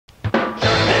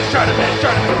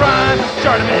ShartimusPrime.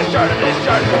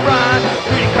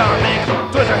 Reading comics,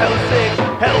 toys are hella sick,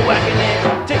 hella whacking it,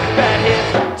 taking bad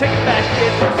hits, taking bad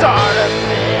shit.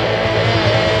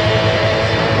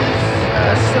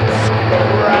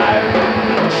 Subscribe.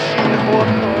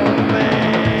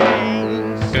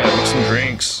 Gotta make some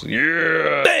drinks.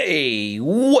 Yeah. Hey,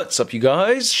 what's up, you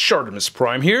guys?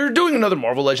 ShartimusPrime here, doing another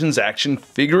Marvel Legends action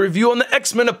figure review on the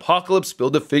X-Men Apocalypse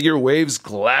Build-A-Figure Waves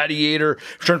Gladiator. If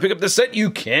you're trying to pick up this set,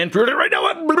 you can pre-order it right now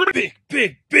at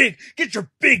Big. Get your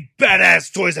big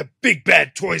badass toys at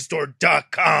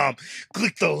BigBadToyStore.com.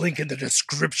 Click the link in the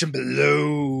description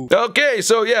below. Okay,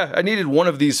 so yeah, I needed one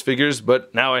of these figures,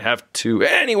 but now I have two.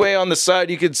 Anyway, on the side,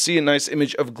 you can see a nice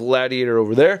image of Gladiator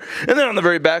over there. And then on the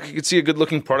very back, you can see a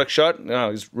good-looking product shot.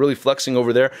 Oh, he's really flexing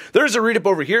over there. There's a read-up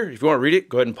over here. If you want to read it,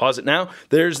 go ahead and pause it now.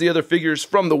 There's the other figures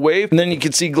from the wave. And then you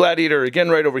can see Gladiator again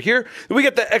right over here. We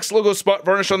get the X logo spot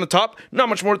varnish on the top. Not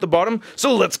much more at the bottom.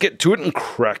 So let's get to it and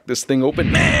crack this thing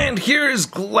open. And here is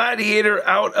Gladiator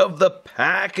out of the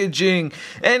packaging.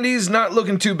 And he's not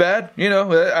looking too bad. You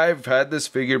know, I've had this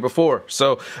figure before.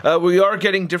 So we are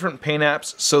getting different paint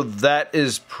apps. So that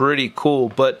is pretty cool.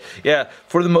 But yeah,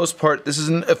 for the most part, this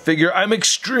isn't a figure I'm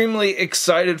extremely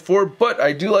excited for. But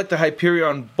I do like the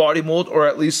Hyperion body mold, or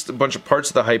at least a bunch of parts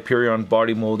of the Hyperion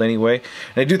body mold anyway.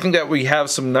 And I do think that we have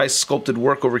some nice sculpted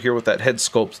work over here with that head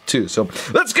sculpt too. So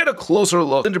let's get a closer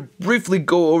look. And to briefly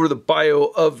go over the bio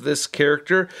of this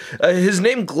character, his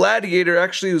name Gladiator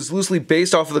actually was loosely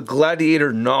based off of the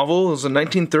Gladiator novel. It was a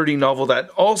 1930 novel that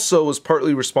also was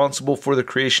partly responsible for the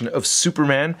creation of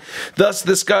Superman. Thus,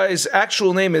 this guy's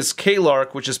actual name is Kal-El,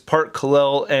 which is part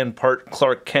Kal-El and part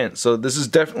Clark Kent. So this is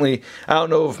definitely, I don't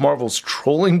know if Marvel's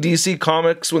trolling DC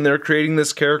Comics when they're creating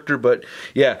this character, but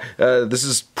yeah, this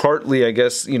is partly, I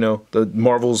guess, you know, the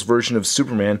Marvel's version of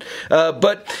Superman.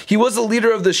 But he was the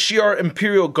leader of the Shi'ar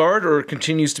Imperial Guard, or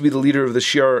continues to be the leader of the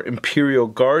Shi'ar Imperial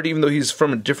Guard, even though he's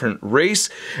from a different race.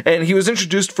 And he was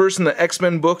introduced first in the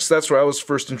X-Men books. That's where I was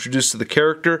first introduced to the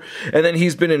character. And then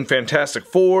he's been in Fantastic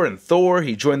Four and Thor.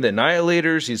 He joined the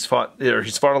Annihilators. He's fought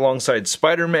alongside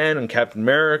Spider-Man and Captain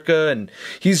America, and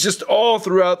he's just all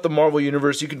throughout the Marvel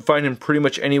universe. You can find him pretty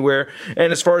much anywhere.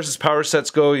 And as far as his power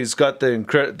sets go, he's got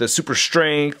the super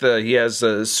strength. He has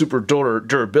super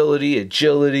durability,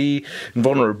 agility,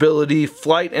 invulnerability,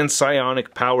 flight, and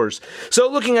psionic powers. So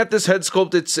looking at this head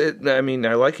sculpt, I mean,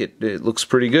 I like it. It looks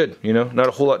pretty good, you know? Not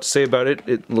a whole lot to say about it.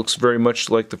 It looks very much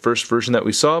like the first version that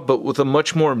we saw, but with a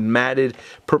much more matted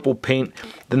purple paint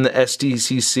than the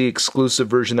SDCC exclusive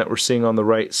version that we're seeing on the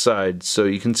right side. So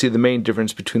you can see the main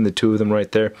difference between the two of them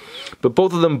right there. But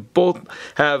both of them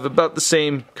have about the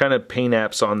same kind of paint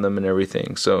apps on them and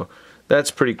everything. So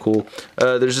that's pretty cool.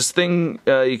 There's this thing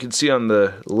you can see on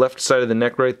the left side of the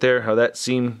neck right there, how that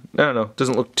seam, I don't know,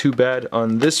 doesn't look too bad.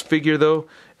 On this figure though,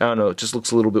 I don't know, it just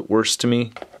looks a little bit worse to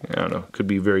me. I don't know, could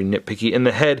be very nitpicky. And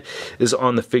the head is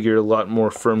on the figure a lot more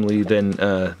firmly than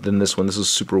this one. This is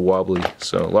super wobbly,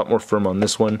 so a lot more firm on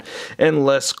this one. And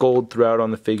less gold throughout on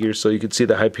the figure, so you can see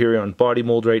the Hyperion body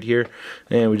mold right here.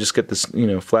 And we just get this, you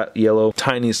know, flat yellow,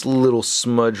 tiniest little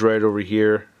smudge right over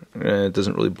here. It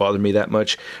doesn't really bother me that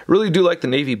much. I really do like the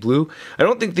navy blue. I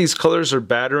don't think these colors are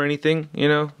bad or anything, you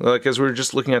know? Like, as we were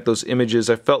just looking at those images,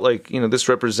 I felt like, you know, this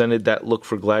represented that look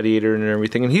for Gladiator and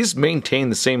everything. And he's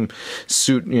maintained the same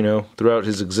suit, you know, throughout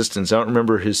his existence. I don't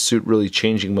remember his suit really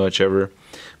changing much ever.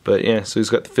 But yeah, so he's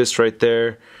got the fist right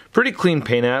there. Pretty clean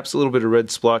paint apps, a little bit of red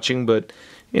splotching, but,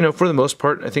 you know, for the most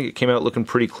part, I think it came out looking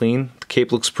pretty clean. The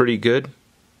cape looks pretty good.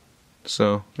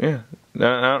 So, yeah.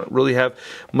 I don't really have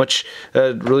much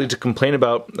really to complain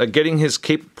about. Getting his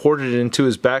cape ported into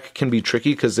his back can be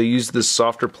tricky because they use this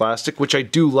softer plastic, which I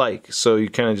do like. So you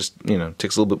kind of just, you know,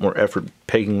 takes a little bit more effort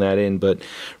pegging that in, but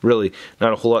really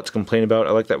not a whole lot to complain about.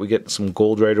 I like that we get some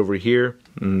gold right over here,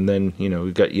 and then, you know,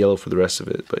 we've got yellow for the rest of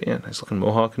it. But yeah, nice looking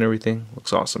mohawk and everything.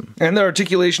 Looks awesome. And the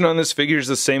articulation on this figure is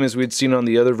the same as we'd seen on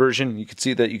the other version. You can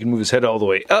see that you can move his head all the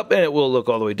way up, and it will look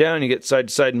all the way down. You get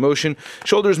side-to-side motion.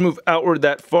 Shoulders move outward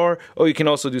that far. Oh, you can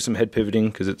also do some head pivoting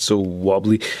because it's so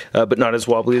wobbly, but not as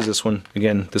wobbly as this one.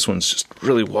 Again, this one's just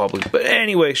really wobbly. But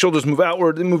anyway, shoulders move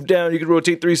outward, then move down. You can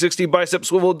rotate 360, bicep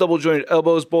swivel, double jointed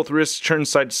elbows, both wrists turn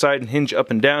side to side and hinge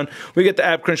up and down. We get the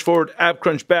ab crunch forward, ab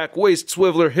crunch back, waist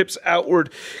swiveler, hips outward,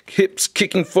 forward, hips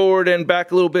kicking forward and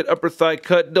back a little bit, upper thigh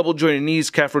cut, double jointed knees,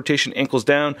 calf rotation, ankles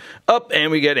down, up,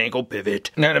 and we get ankle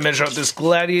pivot. Now to measure out this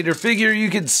Gladiator figure, you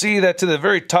can see that to the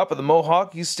very top of the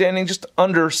mohawk, he's standing just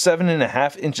under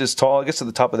 7.5 inches tall. I guess to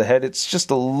the top of the head, it's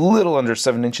just a little under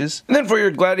 7 inches. And then for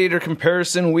your Gladiator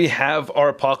comparison, we have our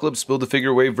Apocalypse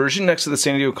Build-A-Figure Wave version next to the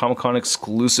San Diego Comic-Con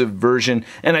exclusive version,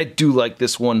 and I do like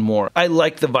this one more. I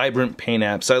like the vibrant paint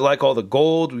apps. I like all the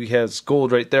gold. We have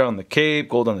gold right there on the cape,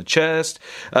 gold on the chest.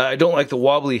 I don't like the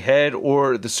wobbly head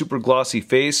or the super glossy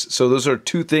face, so those are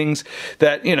two things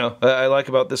that, you know, I like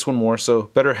about this one more. So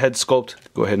better head sculpt.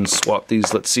 Go ahead and swap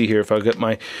these. Let's see here if I get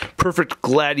my perfect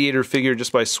Gladiator figure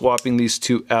just by swapping these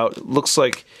two out. It looks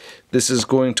like this is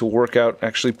going to work out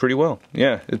actually pretty well.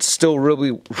 Yeah, it's still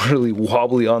really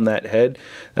wobbly on that head.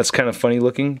 That's kind of funny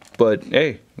looking, but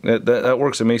hey, that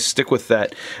works. I may stick with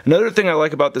that. Another thing I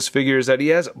like about this figure is that he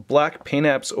has black paint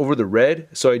apps over the red,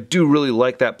 so I do really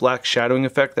like that black shadowing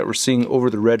effect that we're seeing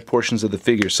over the red portions of the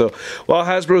figure. So while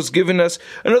Hasbro's given us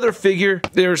another figure,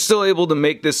 they're still able to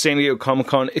make this San Diego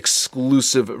Comic-Con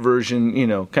exclusive version, you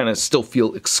know, kind of still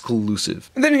feel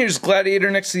exclusive. And then here's Gladiator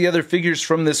next to the other figures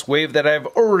from this wave that I've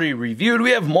already reviewed.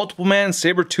 We have Multiple Man,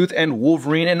 Sabretooth, and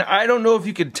Wolverine, and I don't know if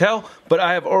you could tell, but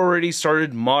I have already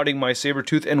started modding my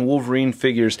Sabretooth and Wolverine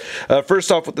figures.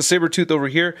 First off, with the Sabretooth over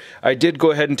here, I did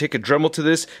go ahead and take a Dremel to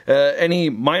this. Any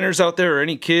minors out there, or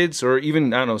any kids, or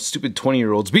even, I don't know, stupid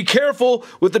 20-year-olds, be careful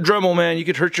with the Dremel, man. You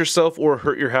could hurt yourself or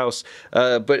hurt your house.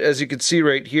 But as you can see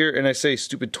right here, and I say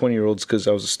stupid 20-year-olds because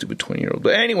I was a stupid 20-year-old.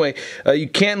 But anyway, you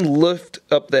can lift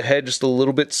up the head just a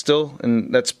little bit still,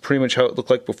 and that's pretty much how it looked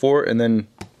like before, and then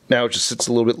now it just sits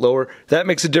a little bit lower. That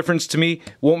makes a difference to me.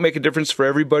 Won't make a difference for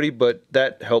everybody, but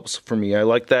that helps for me. I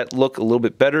like that look a little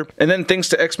bit better. And then thanks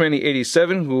to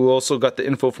Xmanny87, who also got the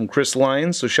info from Chris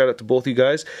Lyons, so shout out to both you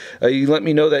guys. You let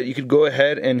me know that you could go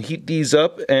ahead and heat these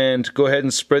up and go ahead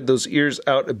and spread those ears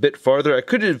out a bit farther. I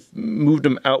could have moved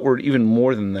them outward even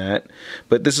more than that,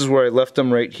 but this is where I left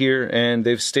them right here, and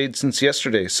they've stayed since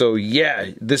yesterday. So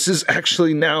yeah, this is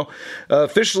actually now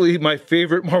officially my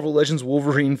favorite Marvel Legends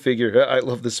Wolverine figure. I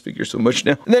love this figure so much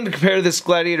now. And then to compare this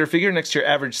Gladiator figure next to your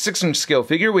average 6-inch scale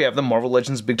figure, we have the Marvel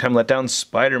Legends Big Time Letdown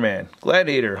Spider-Man.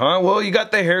 Gladiator, huh? Well, you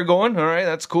got the hair going, alright,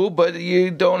 that's cool, but you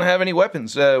don't have any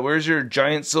weapons. Where's your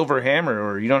giant silver hammer?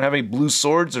 Or you don't have any blue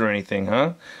swords or anything,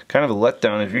 huh? Kind of a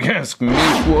letdown if you ask me.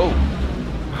 Whoa.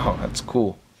 Oh, that's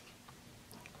cool.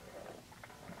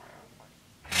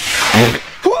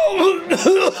 Whoa!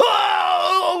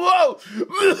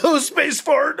 Space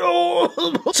fart!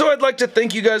 Oh. So I'd like to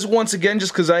thank you guys once again,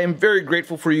 just because I am very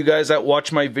grateful for you guys that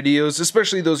watch my videos,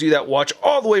 especially those of you that watch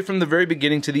all the way from the very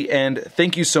beginning to the end.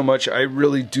 Thank you so much. I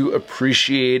really do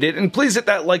appreciate it. And please hit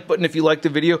that like button if you liked the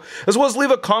video, as well as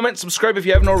leave a comment, subscribe if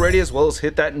you haven't already, as well as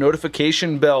hit that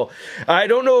notification bell. I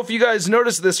don't know if you guys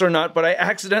noticed this or not, but I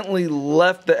accidentally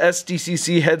left the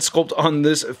SDCC head sculpt on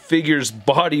this figure's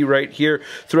body right here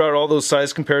throughout all those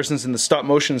size comparisons in the stop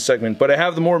motion segment, but I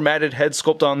have the more matted head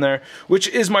sculpt on there, which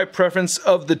is my preference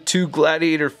of the two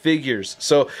Gladiator figures.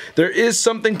 So there is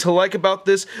something to like about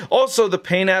this. Also, the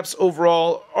paint apps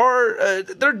overall are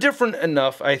they're different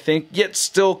enough, I think, yet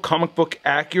still comic book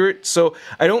accurate. So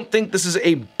I don't think this is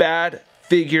a bad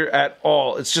figure at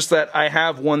all. It's just that I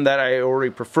have one that I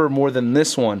already prefer more than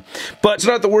this one. But it's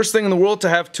not the worst thing in the world to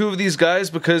have two of these guys,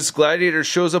 because Gladiator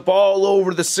shows up all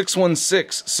over the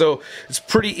 616. So it's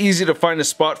pretty easy to find a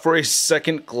spot for a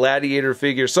second Gladiator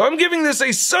figure. So I'm giving this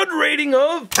a SUD rating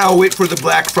of... I'll wait for the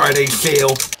Black Friday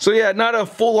sale. So yeah, not a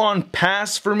full-on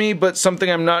pass for me, but something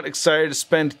I'm not excited to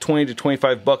spend 20 to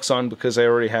 25 bucks on, because I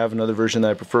already have another version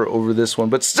that I prefer over this one.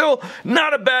 But still,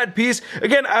 not a bad piece.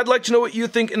 Again, I'd like to know what you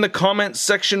think in the comments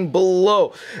section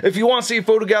below. If you want to see a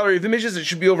photo gallery of images, it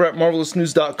should be over at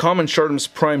marvelousnews.com and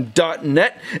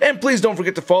ShartimusPrime.net. And please don't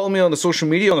forget to follow me on the social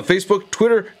media, on the Facebook,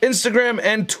 Twitter, Instagram,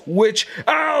 and Twitch.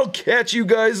 I'll catch you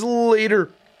guys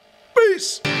later.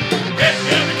 Peace.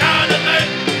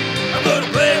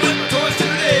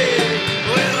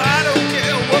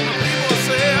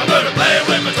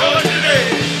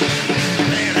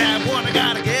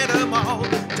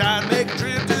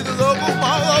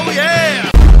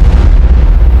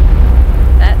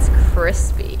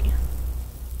 Crispy.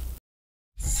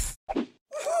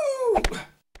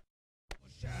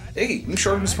 Hey, new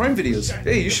ShartimusPrime videos.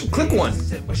 Hey, you should click one.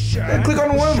 Yeah, click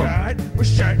on one of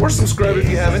them. Or subscribe if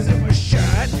you haven't.